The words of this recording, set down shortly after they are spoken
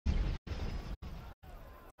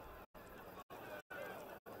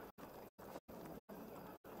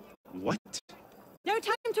What? No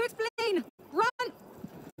time to explain! Run!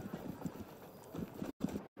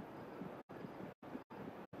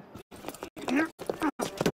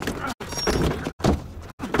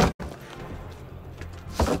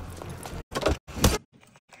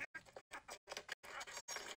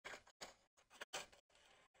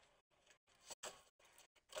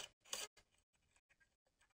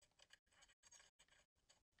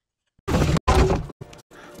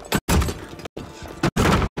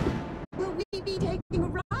 Will we be taking a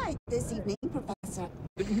ride this evening, Professor?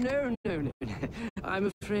 No.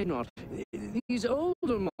 I'm afraid not. These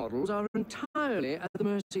older models are entirely at the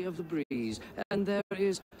mercy of the breeze, and there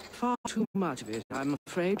is far too much of it, I'm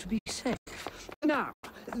afraid, to be safe. Now,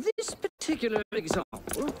 this particular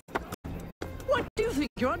example, what do you think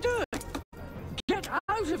you're doing? Get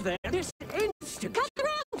out of there this instant! Cut the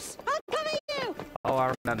ropes! I'm coming you! Oh,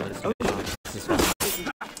 I remember this. This one.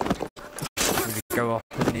 We go up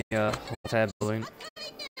in the hot air balloon.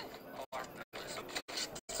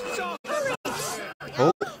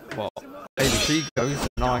 Oh, well, maybe she goes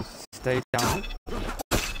and I stay down.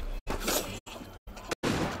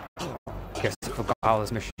 Guess I forgot how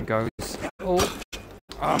this mission goes. Oh,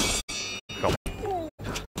 go.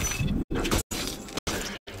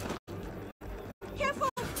 Careful!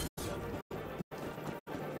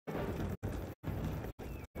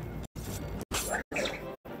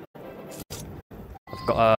 I've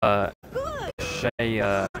got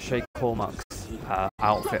Shay Cormack's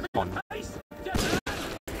outfit on.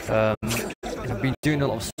 I've been doing a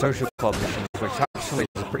lot of social club missions, which actually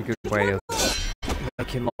is a pretty good way of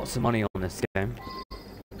making lots of money on this game.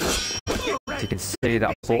 As you can see that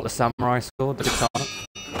I bought the samurai sword, the katana.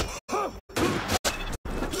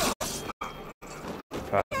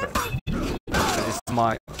 Perfect. This is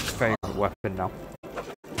my favourite weapon now.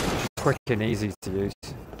 Quick and easy to use.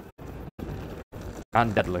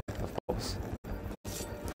 And deadly, of course.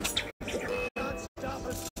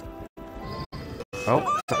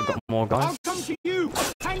 Oh, so I've got more guys. I'll come to you!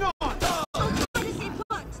 Hang on!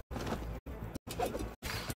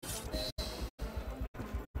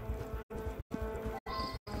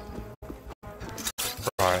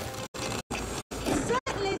 Right.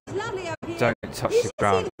 Don't touch the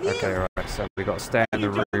ground. Okay, right, so we got to stay on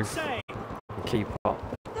the roof and keep up.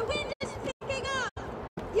 The wind is picking up!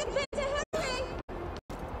 You'd better hurry!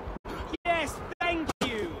 Yes, thank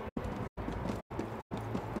you!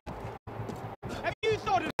 Have you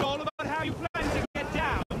thought at all about how you plan to get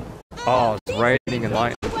down? Oh, it's raining and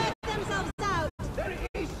light. Work themselves out!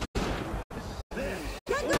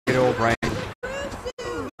 Good old rain.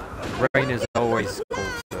 Rain is always cool,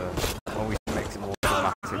 so always makes it more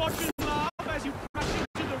dramatic. Watch and laugh as you crash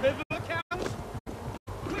into the river, Count.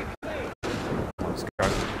 Let's go.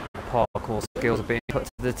 Parkour skills are being put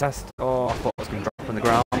to the test. Oh, I thought I was going to drop on the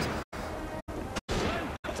ground.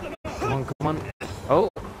 Come on. Oh!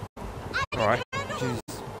 Alright, she's...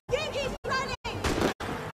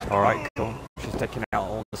 Alright, cool. She's taking out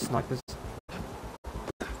all the snipers.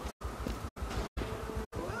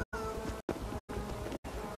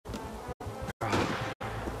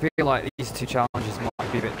 I feel like these two challenges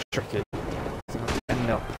might be a bit tricky. So I'm end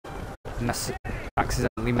up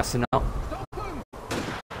accidentally messing up.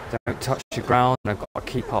 Don't touch the ground, and I've got to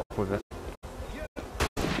keep up with it.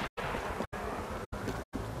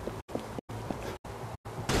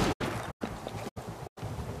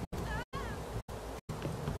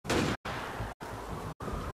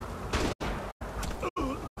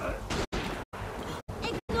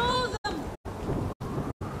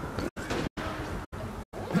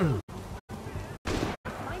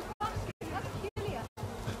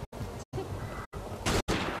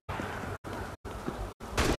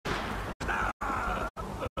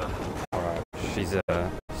 She's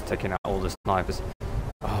taking out all the snipers.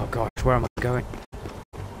 Oh gosh, where am I going?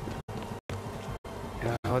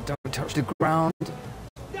 Oh, don't touch the ground.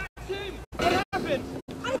 That's him! What happened?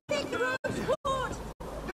 I think the road's caught!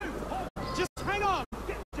 Just hang on!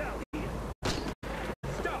 Get down here!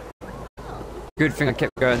 Stop! Good thing I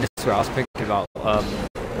kept going this way. I was thinking about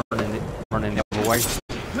running the other way.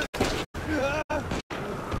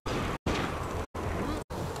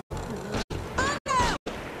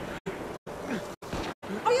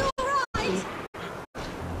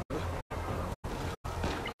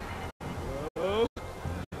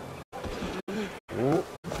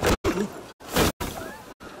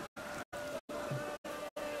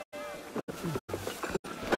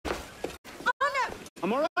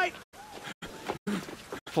 I'm alright!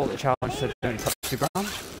 Thought the challenge said don't touch the ground.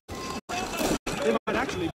 They might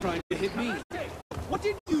actually be trying to hit me. What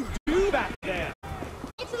did you do back there?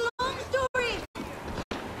 It's a long story!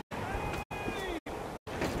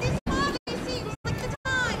 This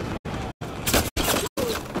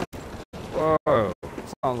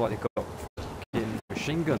Sounds like they've got fucking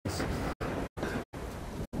machine guns.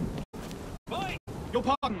 Your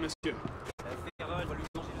pardon, monsieur.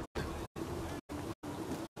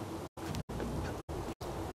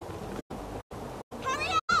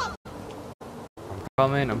 Hurry up!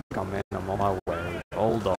 I'm coming, I'm on my way.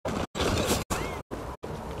 Hold on.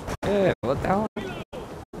 Yeah, what the hell? I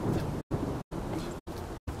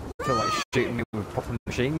feel like shooting me with proper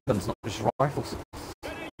machine guns, not just rifles.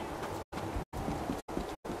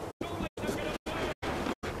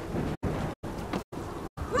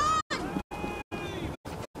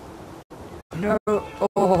 No!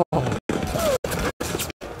 Oh!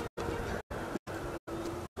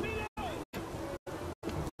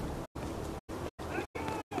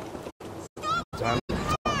 Don't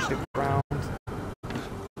touch the ground.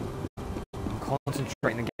 I'm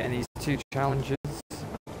concentrating on getting these two challenges.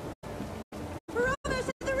 We're almost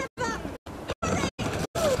at the river!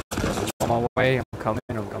 On my way, I'm coming.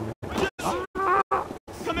 Coming.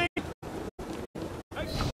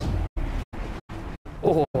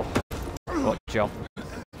 Oh! What jump?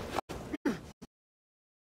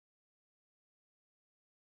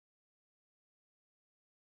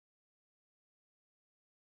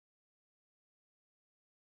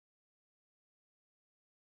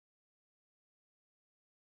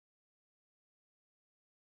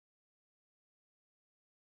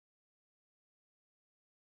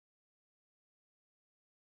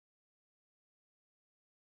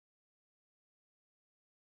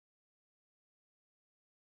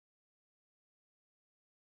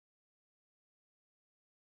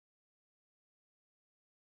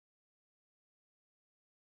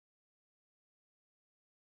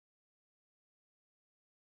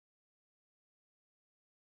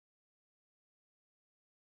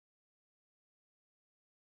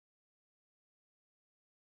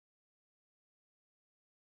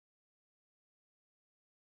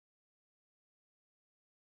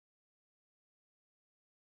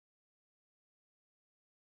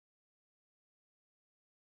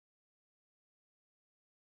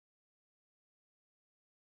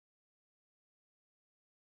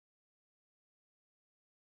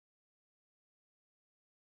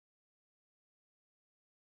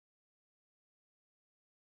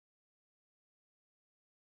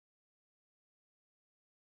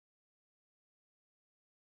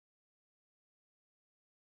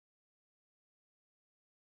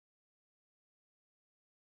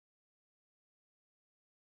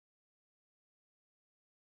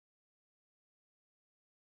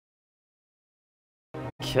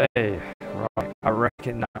 Okay, right. I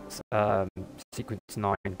reckon that's sequence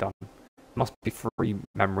 9 done. Must be 3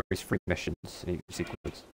 memories, 3 missions in each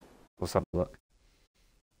sequence. Let's have a look.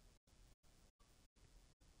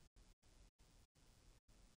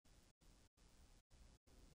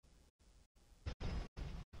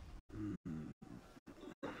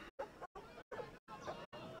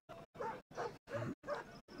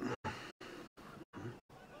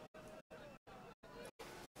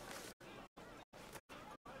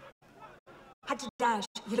 Had to dash.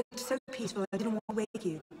 You looked so peaceful, I didn't want to wake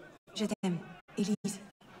you. Je t'aime, Elise.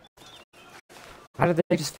 How did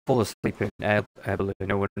they just fall asleep in air balloon?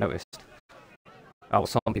 No one noticed. Oh,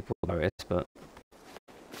 some people noticed, but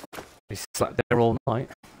they slept there all night.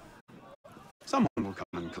 Someone will come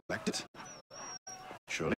and collect it.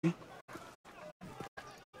 Surely.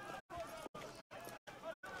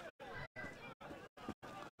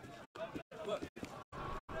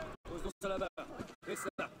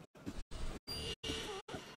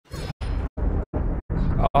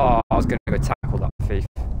 Oh, I was going to go tackle that thief.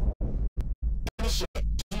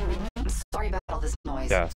 I'm sorry about all this noise.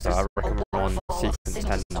 Yeah, so I reckon we're on waterfall of sequence 10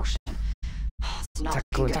 signal now. distortion. It's not Tackle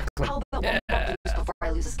good. him, tackle him. How about one more boost before I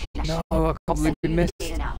lose this connection? No, I can't believe we Send me missed. the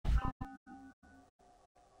data now.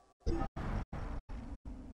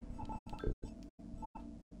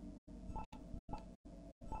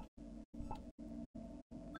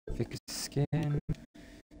 Thick skin.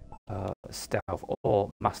 Stealth or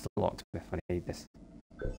master locksmith. I need this.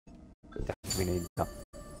 Definitely need that.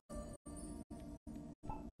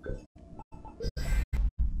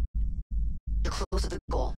 You're close to the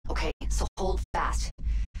goal, okay? So hold fast.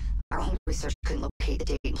 Our own research couldn't locate the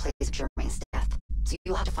date and place of Germain's death, so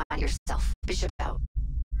you'll have to find it yourself. Bishop out.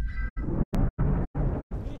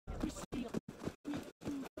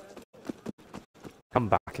 Come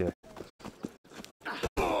back here.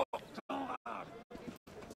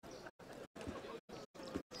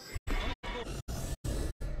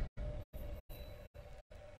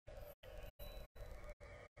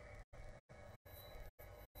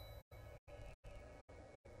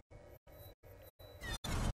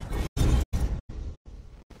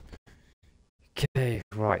 Okay,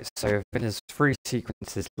 right, so I think there's 3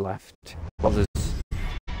 sequences left. Well, there's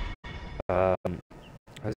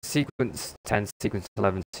sequence 10, sequence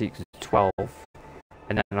 11, sequence 12,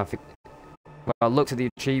 and then I think, well, I looked at the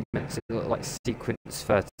achievements, it looked like sequence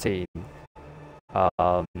 13.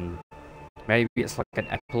 Maybe it's like an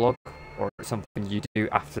epilogue, or something you do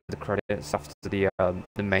after the credits, after the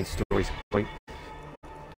main story's complete.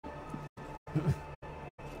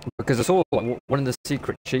 Because I saw like one of the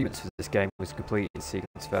secret achievements for this game was complete in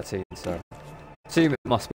sequence 13, so I assume it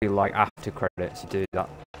must be like after credits you do that.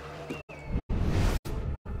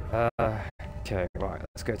 Okay, right,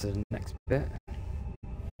 let's go to the next bit.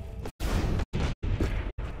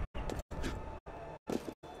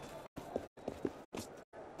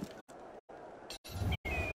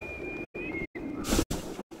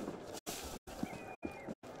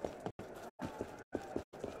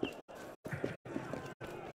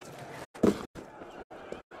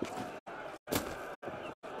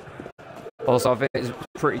 Also, I think it's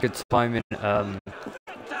pretty good timing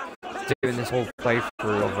doing this whole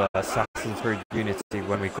playthrough of Assassin's Creed Unity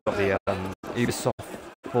when we got the Ubisoft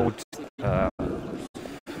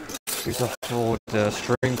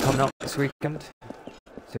stream coming up this weekend.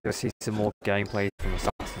 So you'll see some more gameplay from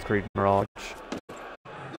Assassin's Creed Mirage.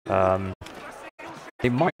 They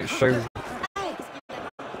might show, I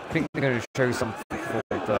think they're going to show something for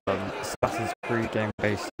the Assassin's Creed game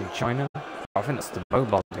based in China. I think that's the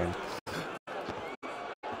mobile game.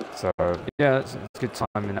 So yeah, it's good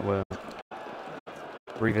timing that we're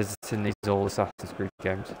revisiting these old Assassin's Creed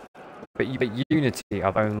games. But Unity,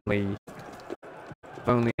 I've only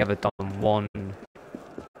ever done one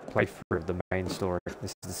playthrough of the main story.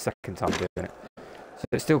 This is the second time doing it, so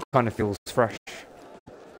it still kind of feels fresh.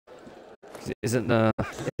 It isn't the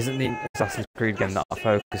Assassin's Creed game that I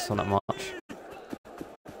focus on that much.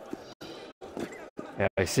 Yeah,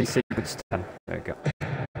 I see sequence 10. There we go.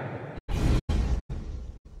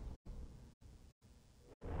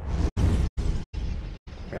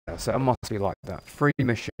 Yeah, so it must be like that. 3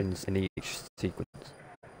 missions in each sequence.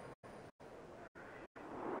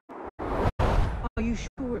 Are you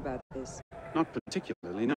sure about this? Not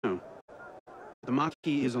particularly, no. The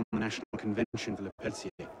Marquis is on the National Convention for Le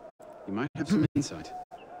Pelletier. He might have some insight.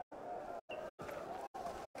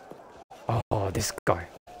 Oh, this guy.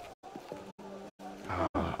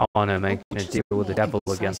 Arno making a deal with the devil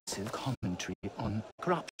again. Commentary on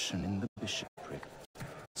corruption in the bishopric.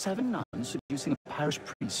 7 nuns seducing a parish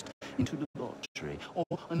priest into debauchery, or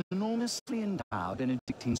an enormously endowed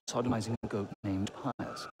Benedictine sodomizing a goat named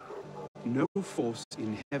Pius. No force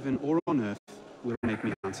in heaven or on earth will make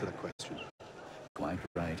me answer the question. Quite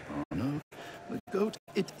right, Arno. The goat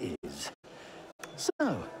it is.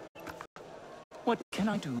 So, what can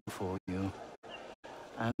I do for you?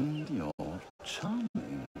 And your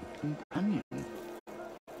charming companion.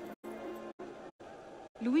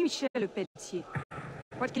 Louis Michel Le Pelletier.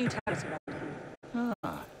 What can you tell us about him?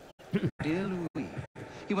 Ah, dear Louis.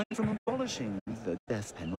 He went from abolishing the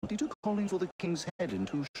death penalty to calling for the king's head in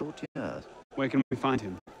 2 short years. Where can we find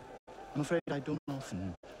him? I'm afraid I don't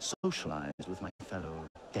often socialize with my fellow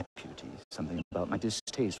deputies. Something about my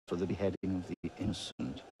distaste for the beheading of the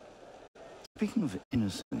innocent. Speaking of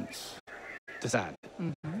innocence... De Sade.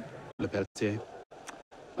 Le Pelletier.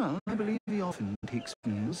 Well, I believe he often takes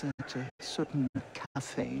meals at a certain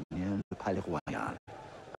cafe near the Palais Royal.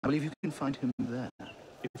 I believe you can find him there.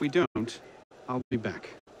 If we don't, I'll be back.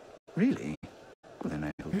 Really? Well, then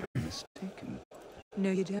I hope I'm mistaken.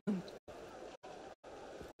 No, you don't.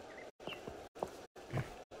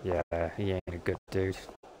 Yeah, he ain't a good dude.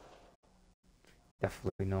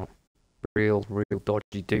 Definitely not. Real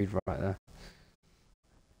dodgy dude right there.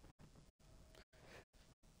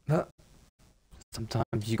 But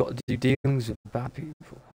sometimes you got to do dealings with bad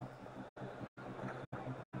people.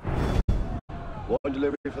 One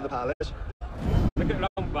delivery for the palace. Look it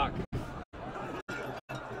round back.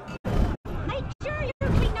 Make sure you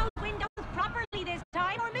clean those windows properly this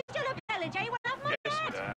time, or Mr. Le Pelletier will have my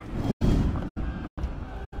head.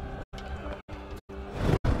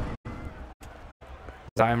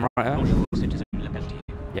 Is that him right now? Citizen Le Pelletier.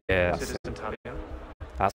 Yeah, Citizen Talia.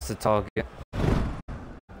 that's the target.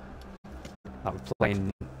 I'm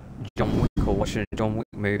playing John Wick or watching a John Wick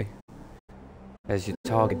movie. There's your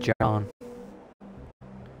target, John.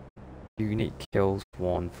 Unique kills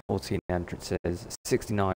 1, 14 entrances,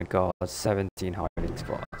 69 guards, 17 hiding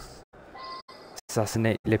spots.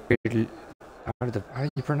 Assassinate Le Pelletier. How do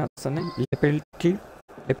you pronounce the name? Le Pelletier?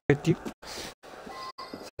 Le Pelletier?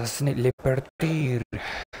 Assassinate Le Pelletier.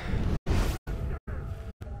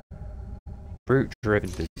 Brute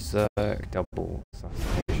driven berserk, double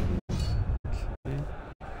assassination. Okay.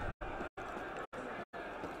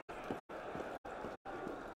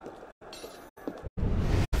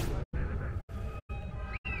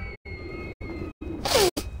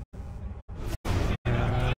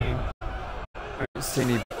 see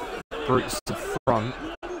any brutes to front.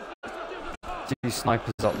 Two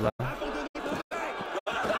snipers up there.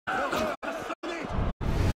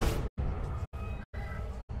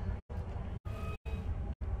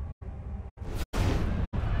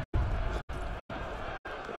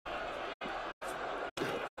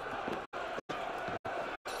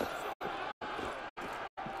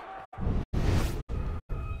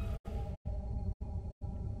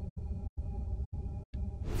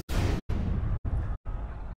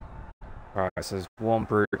 Right, so there's one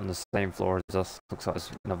brute on the same floor as us. Looks like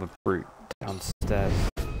there's another brute downstairs.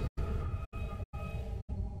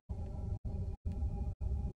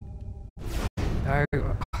 No,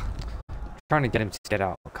 trying to get him to get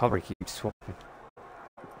out of cover, he keeps swapping.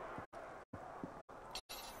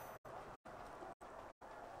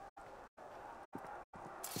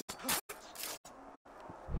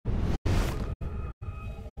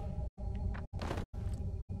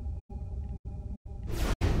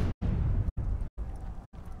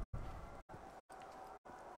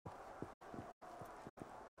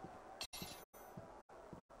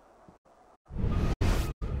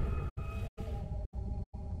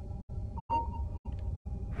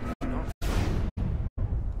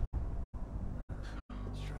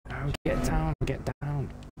 Get down, get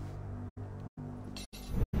down.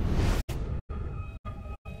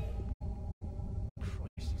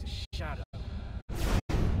 Christ, he's a shadow.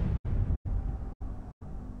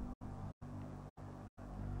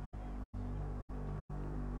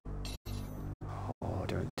 Oh,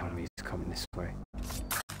 don't tell me he's coming this way.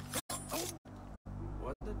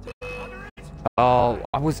 Oh,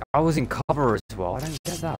 I was in cover as well. I don't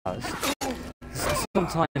get that.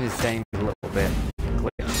 Sometimes this game's a little bit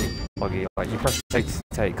glitchy, buggy. Like you press take to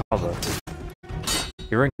take cover,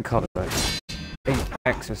 you're in cover.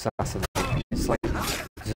 Apex Assassin. It's like it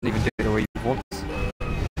doesn't even do it the way you want.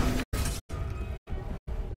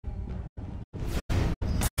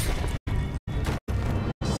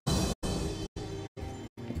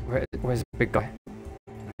 Where's the big guy?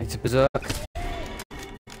 It's a berserk.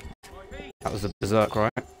 That was a berserk,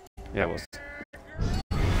 right? Yeah, it was.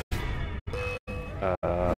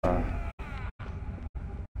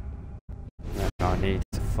 Then I need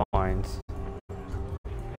to find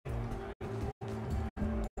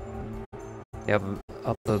the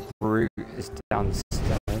other brute is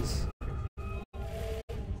downstairs.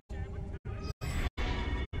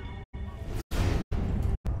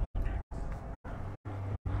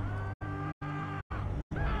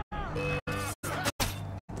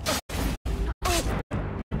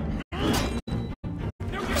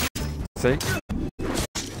 See?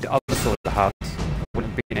 The other sword of the house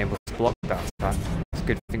wouldn't be able to block that attack. It's a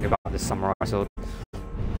good thing about this samurai sword.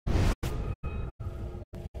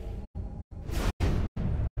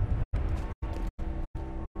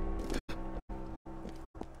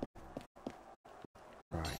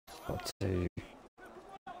 Right, got to...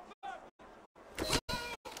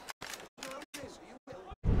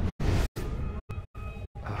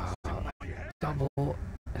 double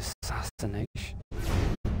assassination.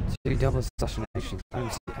 Two double assassinations. I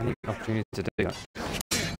don't see any opportunity to do that.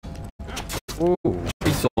 Oh,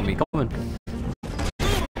 he saw me coming.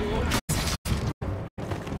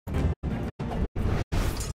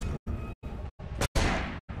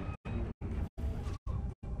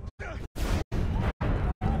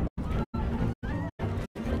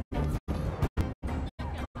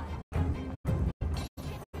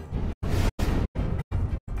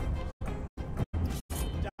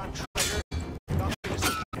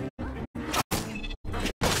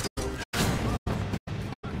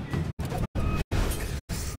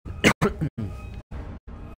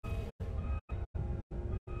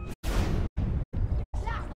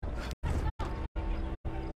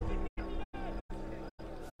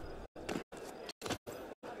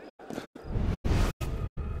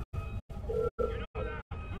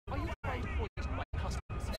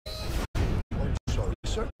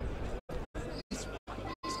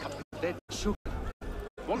 Sugar.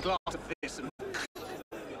 One glass of this and...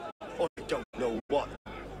 I don't know what.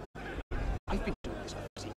 I've been doing this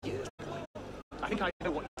for years. I think I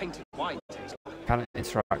know what tainted wine tastes like. Can't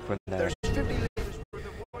interact when there's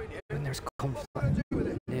conflict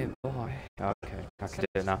nearby. Okay, I can do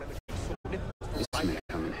it now.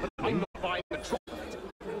 I'm not buying the chocolate.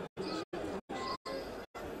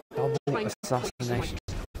 Double assassination.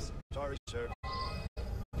 Sorry, sir.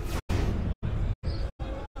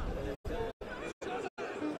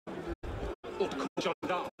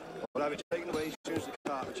 Well, I'll be taken away as soon as the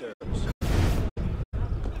car returns.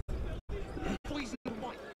 Poison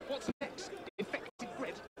white. What's next? Infected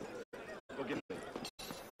bread. Forgive me.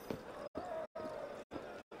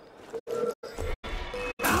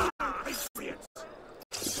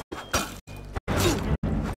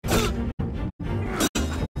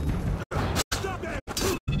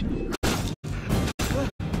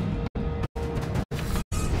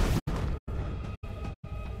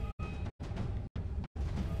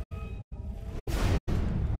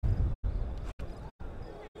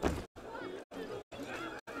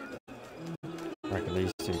 reckon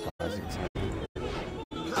these two guys can take.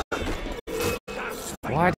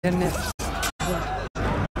 Why didn't it?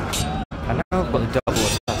 I know I've got the double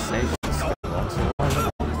assassination skill on, so why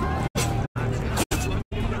not?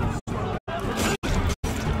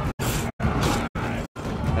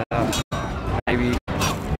 Maybe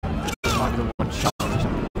might be the one shot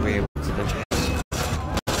we're able to do.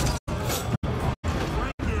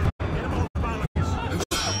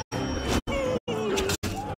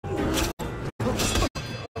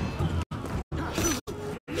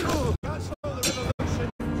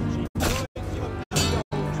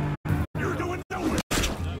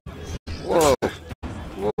 Whoa!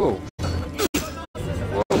 Whoa!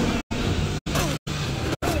 Whoa!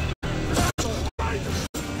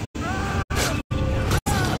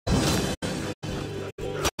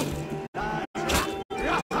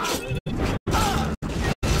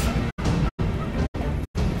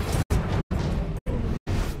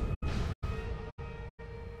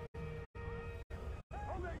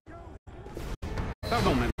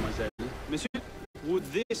 Pardon, mademoiselle. Monsieur, would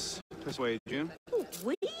this persuade you?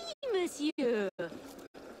 Oui, monsieur.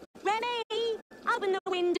 Remy, open the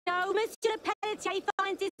window. Monsieur Pelletier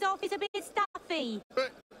finds his office a bit stuffy.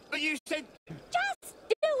 But you said... Just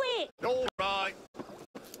do it. All right.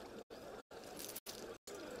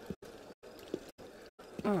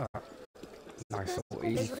 Ah, nice little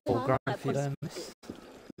easy foreground for you there, miss.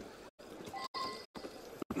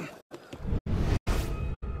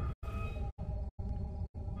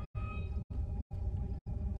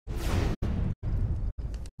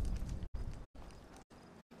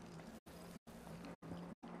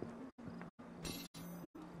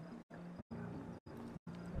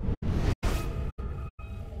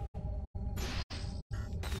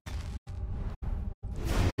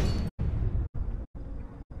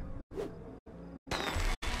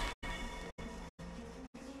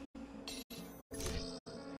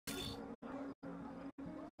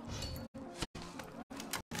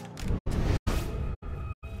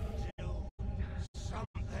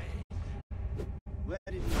 Where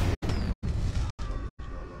did you...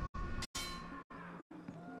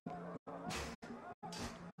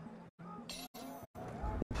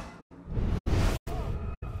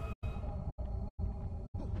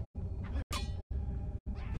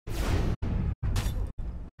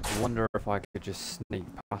 I wonder if I could just sneak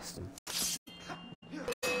past them.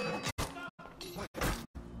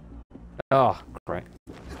 Oh, great.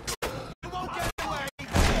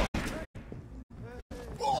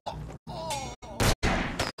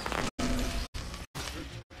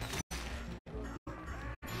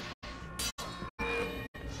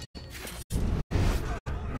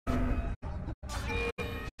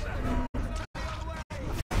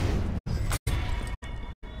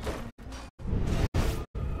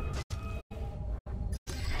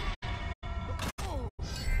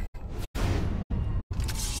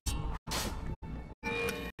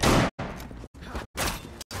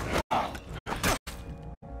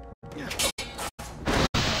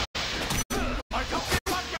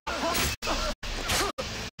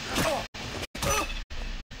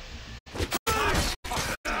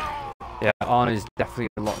 Yeah, Arno's definitely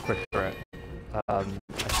a lot quicker at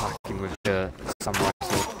attacking with the samurai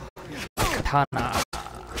sword. Katana!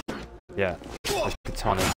 Yeah, the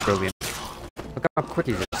katana is brilliant. Look how quick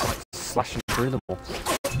he's just like, slashing through them all.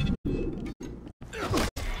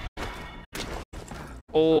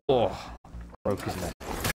 Oh! Broke his neck.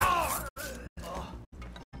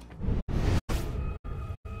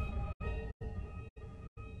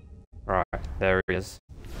 Right, there he is.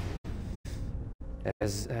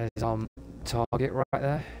 There's target right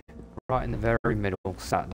there, right in the very middle,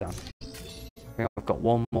 sat down. I think I've got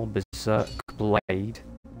one more berserk blade,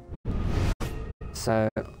 so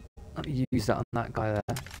let me use that on that guy there.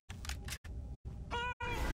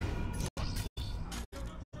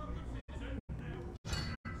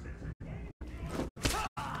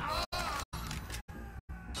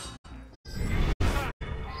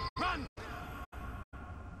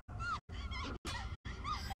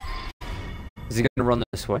 Is he going to run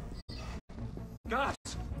this way?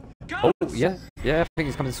 Oh, yeah, I think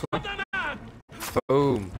he's coming this way.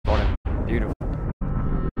 Boom, got him. Beautiful.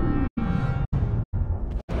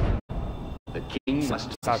 The king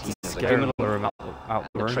must scare him out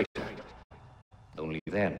the room. traitor. Only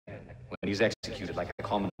then, when he's executed like a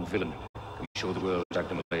common villain, we show the world Jacques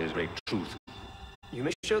de Malay's great truth. You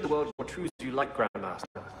may show the world what truth you like,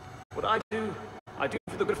 Grandmaster. What I do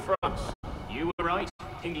for the good of France. You were right.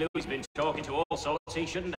 King Louis's been talking to all sorts he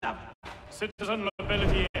shouldn't have. Citizen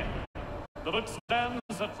Mobility, the vote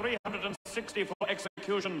stands at 360 for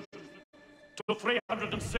execution to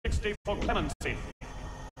 360 for clemency.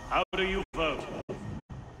 How do you vote?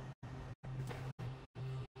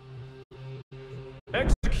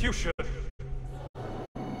 Execution!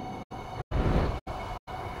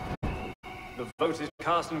 The vote is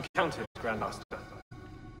cast and counted, Grandmaster.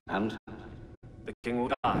 And? The king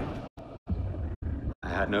will die. I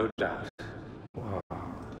had no doubt. Wow.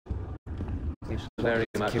 Very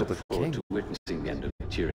To much kill look the forward king. to witnessing the end of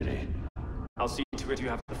tyranny. I'll see to it you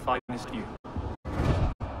have the finest view.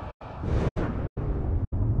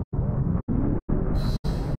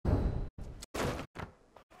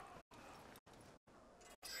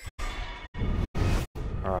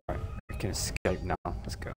 Alright, we can escape now.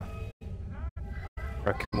 Let's go.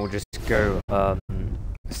 Reckon we'll just go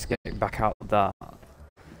escape back out the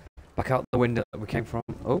window that we came from.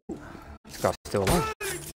 Oh, this guy's still alive.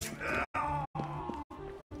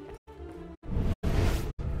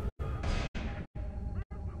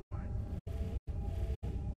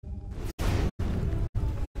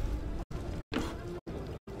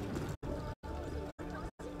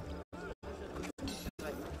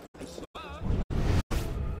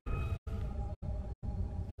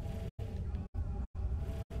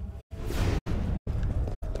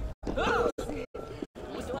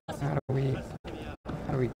 How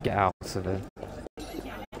do we get out of it?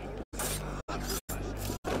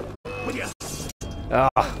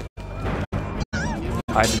 Ah!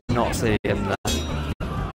 I did not see him there.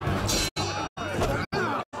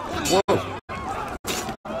 Whoa!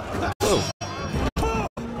 Whoa!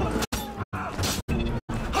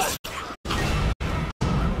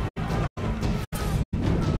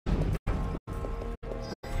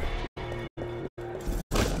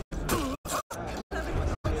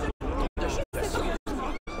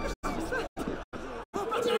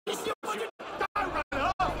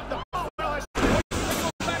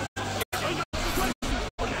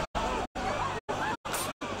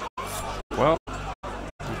 Well,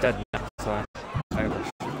 I'm dead now, so I wish.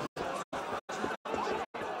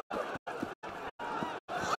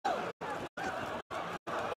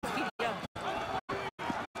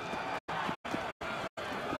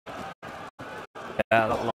 Yeah,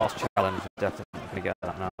 that last challenge is definitely gonna get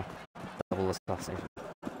that now. Double assassin.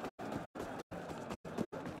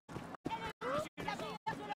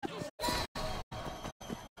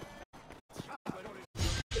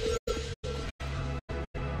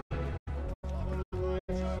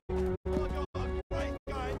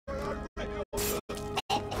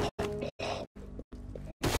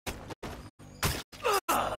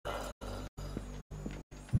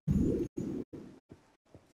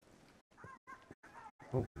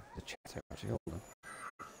 Oh, the chat's actually older.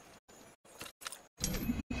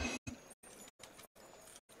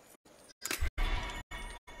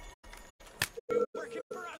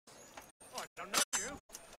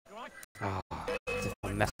 Ah, as if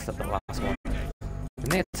I messed up the last one. Can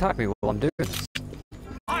they attack me while I'm doing this?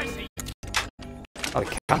 Oh,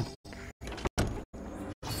 they can.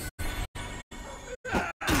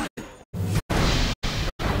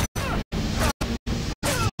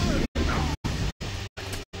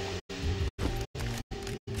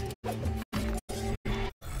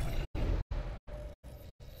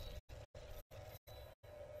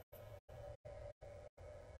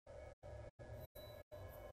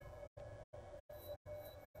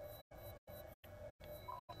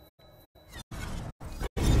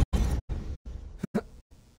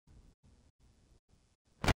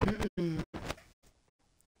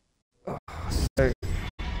 So,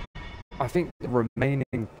 I think the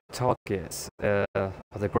remaining targets are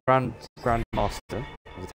the Grand Master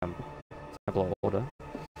of the Templar Order.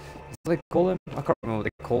 What do they call him? I can't remember what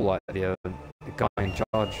they call like the guy in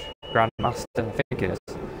charge. Grand Master, I think it is.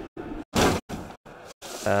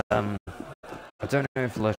 I don't know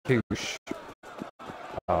if Latouche,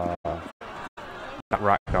 that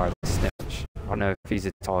rat guy, the snitch. I don't know if he's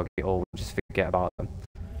a target or we'll just forget about him.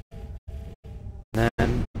 And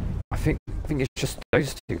then I think it's just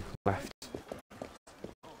those two left.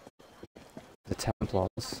 The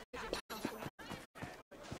Templars.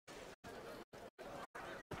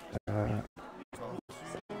 Let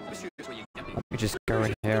me just go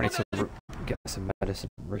in here. I need to get some medicine.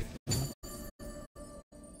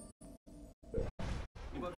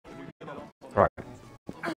 Right.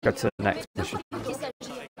 Go to the next mission.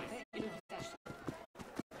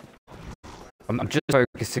 I'm just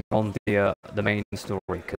focusing on the main story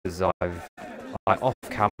because I off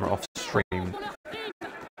camera, off stream.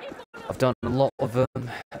 I've done a lot of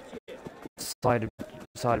side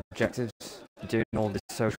objectives, doing all the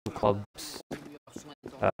social clubs.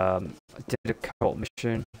 I did a co-op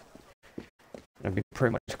mission. And I've been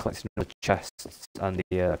pretty much collecting all the chests and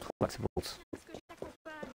the collectibles.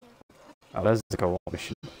 Oh, there's the co-op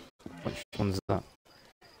mission. Which one's that?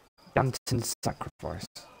 Ganton's Sacrifice.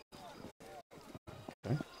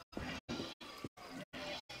 Okay.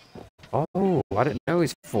 Oh, I didn't know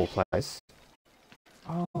he's 4 players.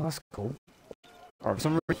 Oh, that's cool. Or for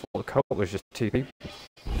some reason, I thought the co-op was just 2 people.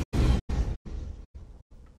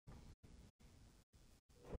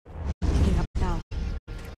 Picking up now.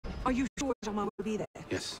 Are you sure Jean-Marc will be there?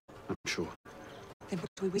 Yes, I'm sure. Then what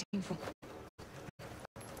are we waiting for?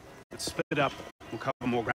 Let's split it up. We'll cover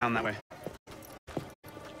more ground that way.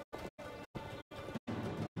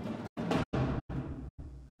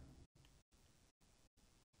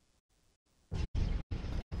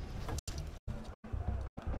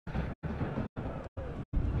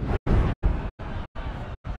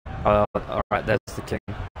 Alright, there's the king.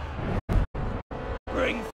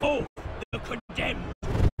 Bring forth the condemned.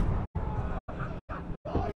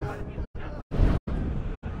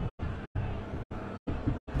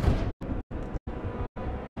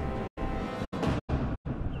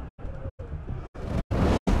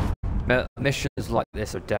 Missions like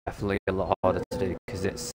this are definitely a lot harder to do because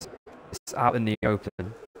it's out in the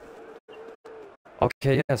open.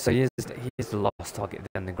 Okay, yeah, so he is the last target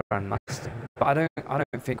then, the Grand Master. But I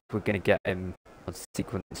don't think we're gonna get him on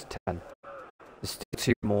sequence 10. There's still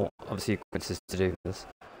 2 more of the sequences to do this.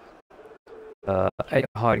 8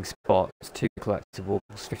 hiding spots, 2 collectibles,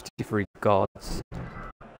 53 guards.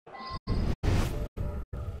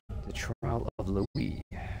 The trial of Louis.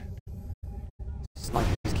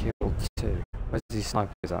 Snipers killed 2. Where's the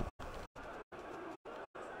snipers at?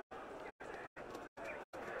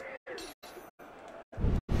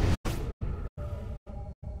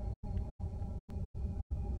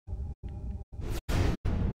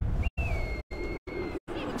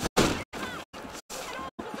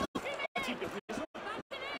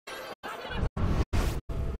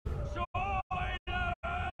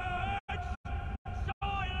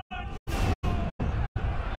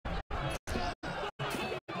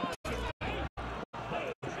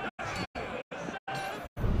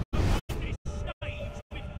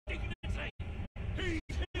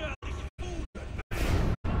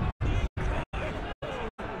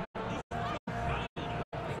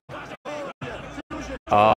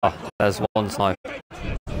 Ah, there's one sniper.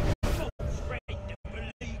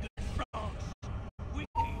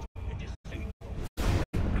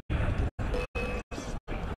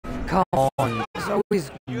 Come on, there's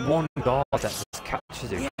always one guard that just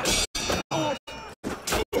catches you.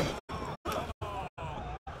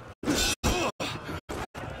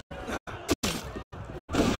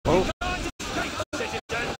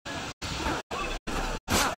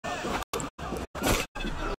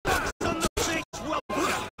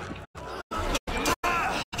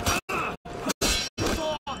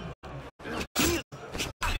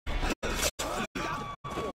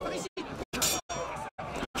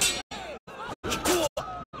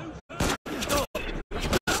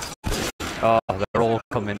 Oh, they're all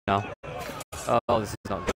coming now. Oh, this is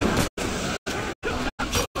not good.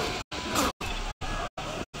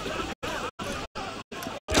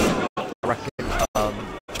 I reckon, I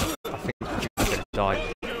think I'm gonna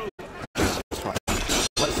die. Right.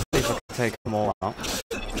 Let's see if I can take them all out.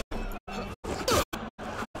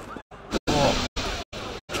 Oh.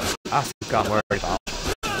 That's the guy I'm worried about.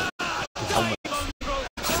 His helmet.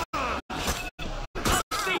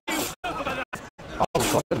 Oh,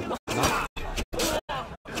 got him.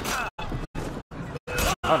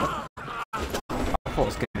 I thought I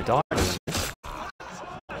was going to die.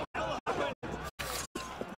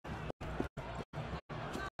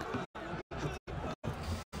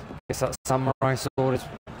 Guess that samurai sword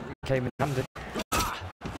came in handy.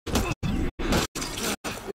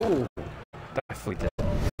 Oh, definitely did.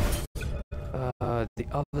 The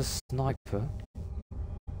other sniper.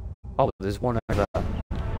 Oh, there's one over there.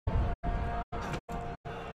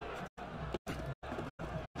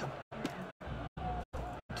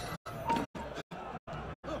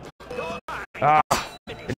 Ah!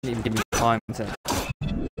 Didn't even give me time to...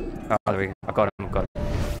 Oh, there we go. I got him, I got him.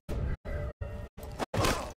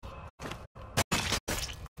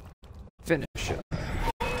 Finish it.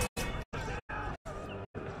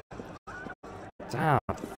 Damn.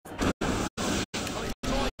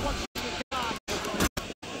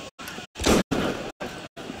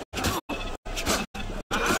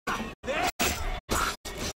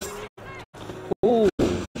 Ooh,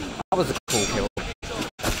 that was a cool kill.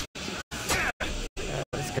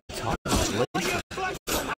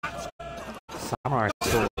 Samurai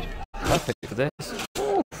sword. Perfect for this.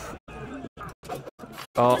 Oof.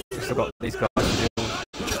 Oh, still got these guys to deal with.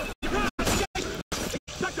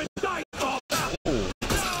 Ooh.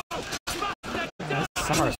 Yeah,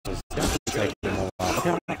 samurai sword is definitely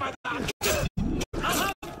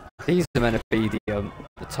These are meant to be the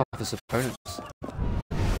toughest opponents.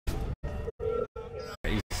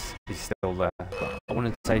 He's still there. But I want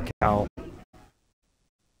to take out.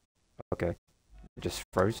 Okay, it just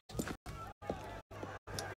froze.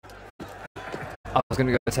 I was going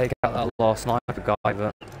to go take out that last sniper guy,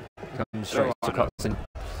 but come straight to cutscene.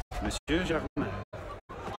 Monsieur Germain.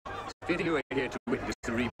 Fitting you here to witness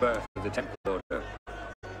the rebirth of the Templar Order.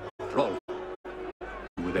 Roll.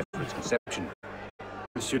 With it for its conception.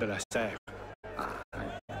 Monsieur de la Serre.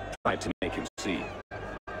 I tried to make him see.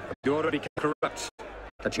 But the Order became corrupt,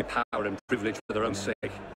 touching power and privilege for their own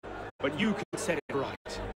sake. But you can set it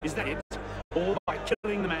right. Is that it? All by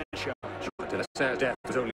killing the man in charge. De la Serre's death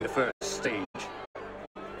was only the first stage.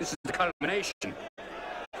 This is the culmination.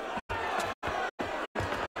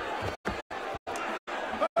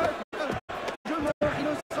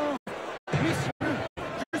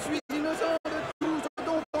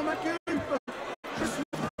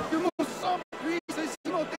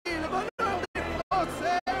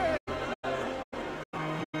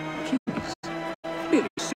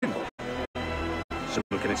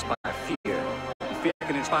 Inspire fear. Fear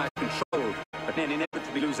can inspire control, but men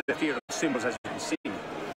inevitably lose their fear of symbols, as you can see.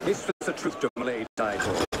 This was the truth Millennia-old died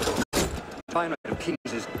for. The finite of kings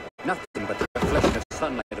is nothing but the reflection of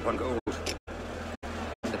sunlight upon gold.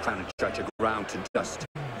 The crown and judge are ground to dust.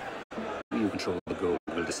 You control the gold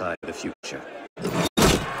will decide the future.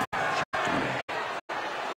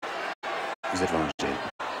 Is it wrong, Jane?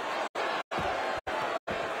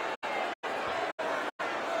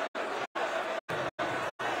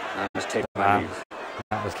 Take my leave.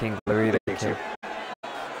 That was King Louis the King.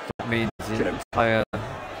 That means the entire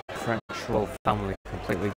French royal family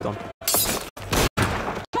completely done.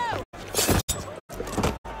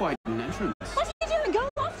 Quite an entrance. What are you doing? Go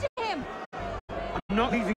after him! I'm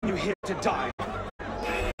not leaving you here to die.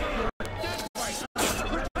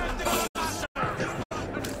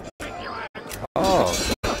 Oh,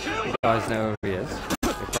 you guys know who he is.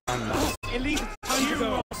 The Grand Master. Elise, how you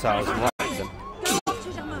go? So I was right then.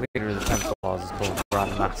 Leader of the Templars is called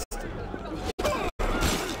Grand Master.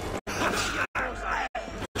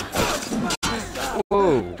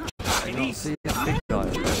 Whoa! I don't see this big guy.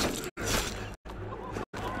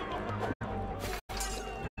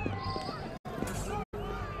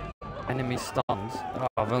 Enemy stuns. Oh,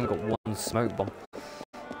 I've only got one smoke bomb.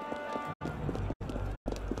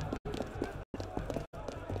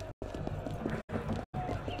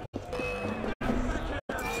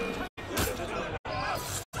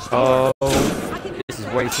 Oh, this is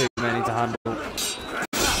way too many to handle. Oh,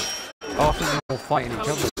 I think they're all fighting each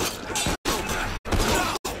other.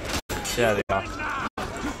 Yeah, they are.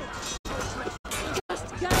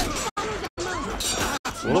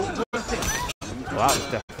 Whoa. Well, that was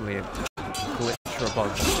definitely a glitch or a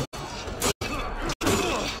bug.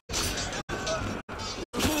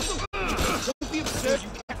 Don't be absurd, you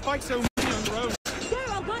can't fight so many on your own. Go,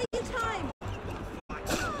 I'll buy you time!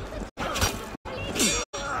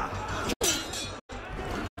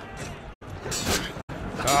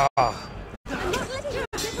 Ah.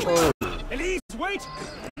 Oh. Elise, wait!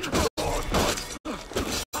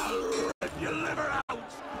 Your liver out!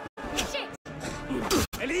 Shit!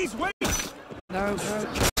 Elise, wait! No, no.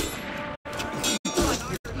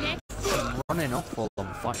 I'm running off while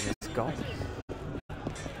I'm fighting this guy.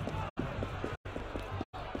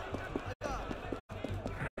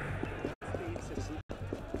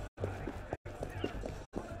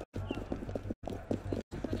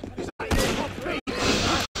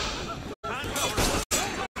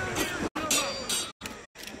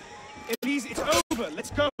 Elise, it's over.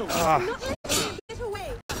 Let's go. Get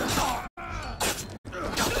away.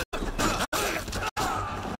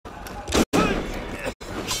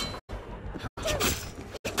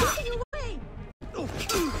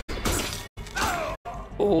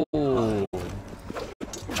 Oh,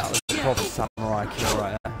 that was a proper samurai kill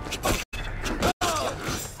right there.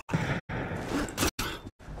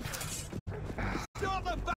 Stop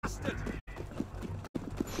the bastard!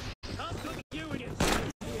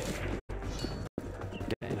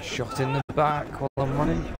 Getting shot in the back while I'm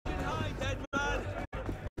running.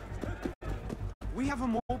 We have a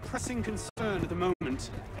more pressing concern at the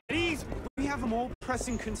moment. Elise, we have a more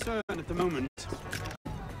pressing concern at the moment.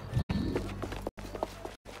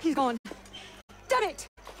 He's gone. Damn it!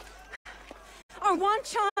 Our one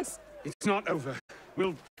chance! It's not over.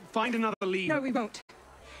 We'll find another lead. No, we won't.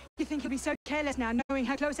 You think you'll be so careless now, knowing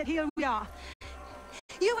how close at heel we are?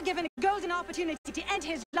 You were given a golden opportunity to end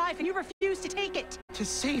his life, and you refused to take it. To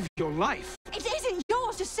save your life? It isn't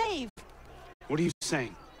yours to save. What are you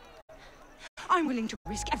saying? I'm willing to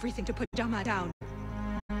risk everything to put Dama down.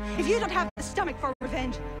 If you don't have the stomach for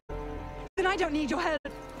revenge, then I don't need your help.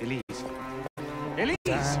 Elise.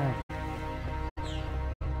 Elise!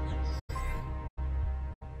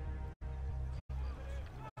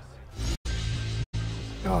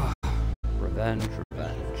 Oh, revenge.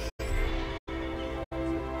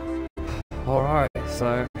 Alright,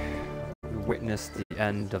 so we witnessed the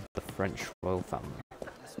end of the French royal family.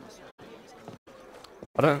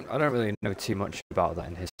 I don't really know too much about that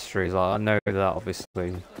in history. Like, I know that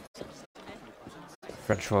obviously the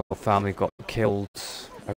French royal family got killed,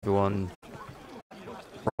 everyone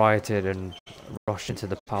rioted and rushed into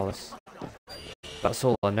the palace. That's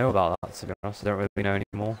all I know about that, to be honest. I don't really know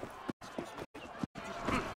anymore.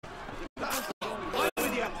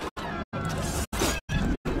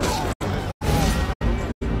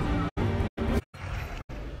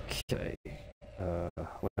 Okay,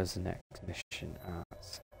 where's the next mission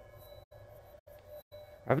at?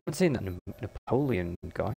 I haven't seen that Napoleon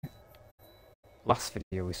guy. Last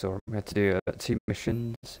video we saw him, we had to do 2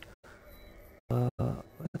 missions. Where the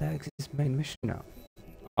heck is his main mission now?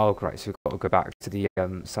 Oh great, so we've got to go back to the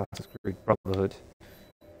Assassin's Creed Brotherhood.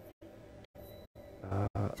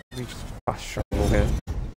 Let me just fast travel here.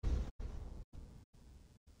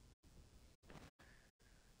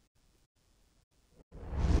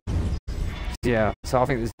 Yeah, so I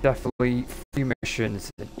think there's definitely 3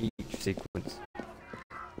 missions in each sequence.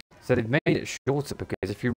 So they've made it shorter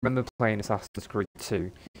because if you remember playing Assassin's Creed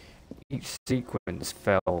 2, each sequence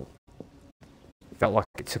felt like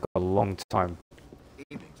it took a long time.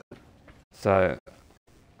 So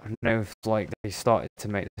I don't know if like they started to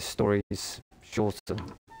make the stories shorter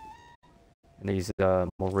in these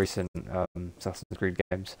more recent Assassin's Creed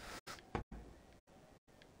games.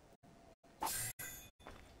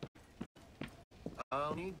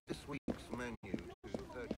 I'll need this week's menu to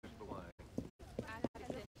purchase the wine.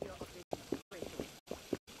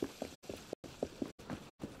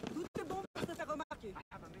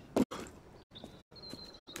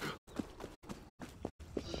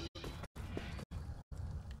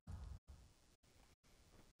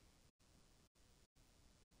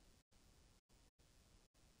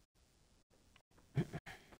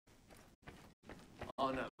 Oh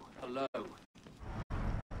no, hello.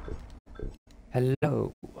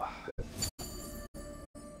 Hello.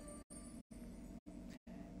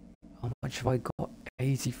 How much have I got?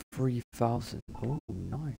 83,000. Oh,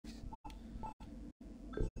 nice.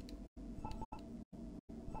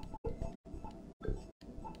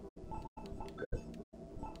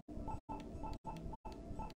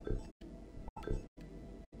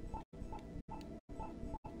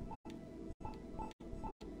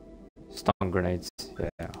 Stun grenades.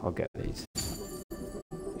 Yeah, I'll get these.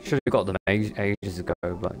 Should have got them ages ago,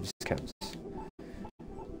 but I just kept.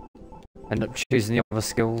 End up choosing the other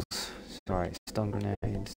skills. Sorry, stun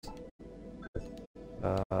grenades.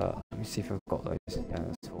 Let me see if I've got those. Yeah,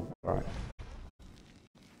 that's all. Alright.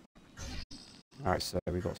 Alright, so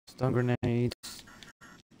we got stun grenades,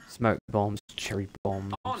 smoke bombs, cherry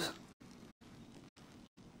bombs.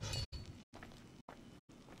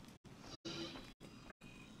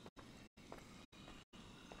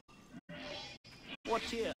 What's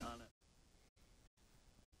here, Anna?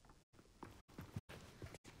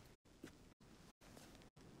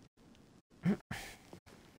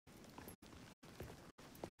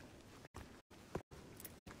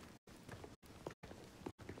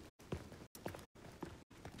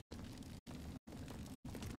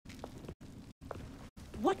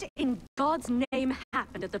 What in God's name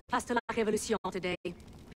happened at the Place de la Révolution today?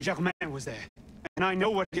 Germain was there, and I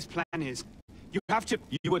know what his plan is. You have to...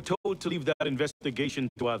 You were told to leave that investigation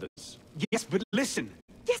to others. Yes, but listen.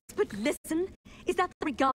 Yes, but listen. Is that the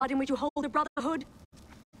regard in which you hold the Brotherhood?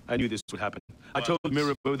 I knew this would happen. I told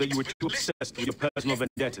Mirabeau that you were too obsessed with your personal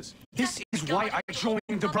vendettas. This is why I joined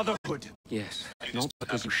the Brotherhood. Yes, not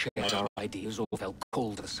because you shared our ideas or felt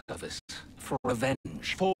called to the service. For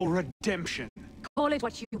revenge. For redemption. Call it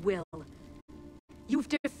what you will. You've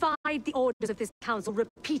defied the orders of this council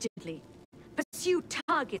repeatedly, pursued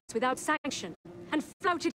targets without sanction, and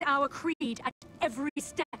flouted our creed at every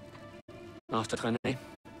step. Master René?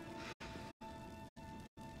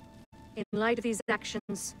 In light of these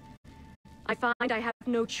actions, I find I have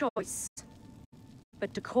no choice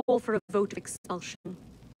but to call for a vote of expulsion.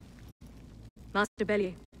 Master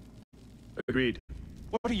Bellier. Agreed.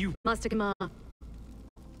 What are you... Master Gamar.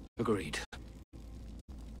 Agreed.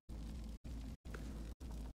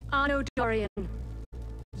 Arno Dorian,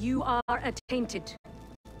 you are attainted.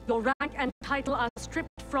 Your rank and title are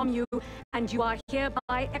stripped from you, and you are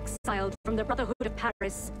hereby exiled from the Brotherhood of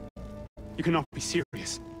Paris. You cannot be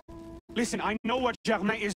serious. Listen, I know what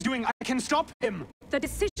Germain is doing. I can stop him. The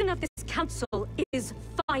decision of this council is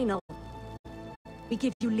final. We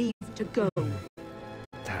give you leave to go.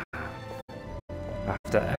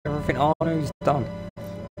 After everything Arno's done.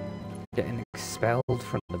 Getting expelled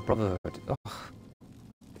from the Brotherhood. Ugh.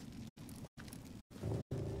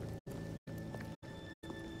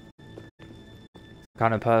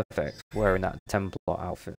 Kind of perfect wearing that Templar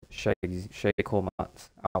outfit. Shay Cormat's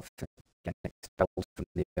outfit. Getting expelled from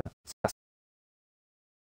the Assassin.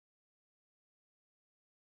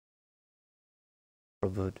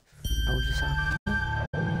 Brotherhood. I will just have.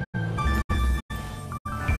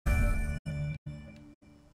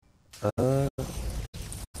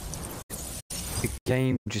 The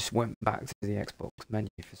game just went back to the Xbox menu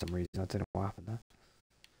for some reason. I don't know what happened there.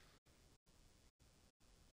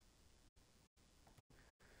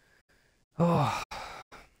 Oh.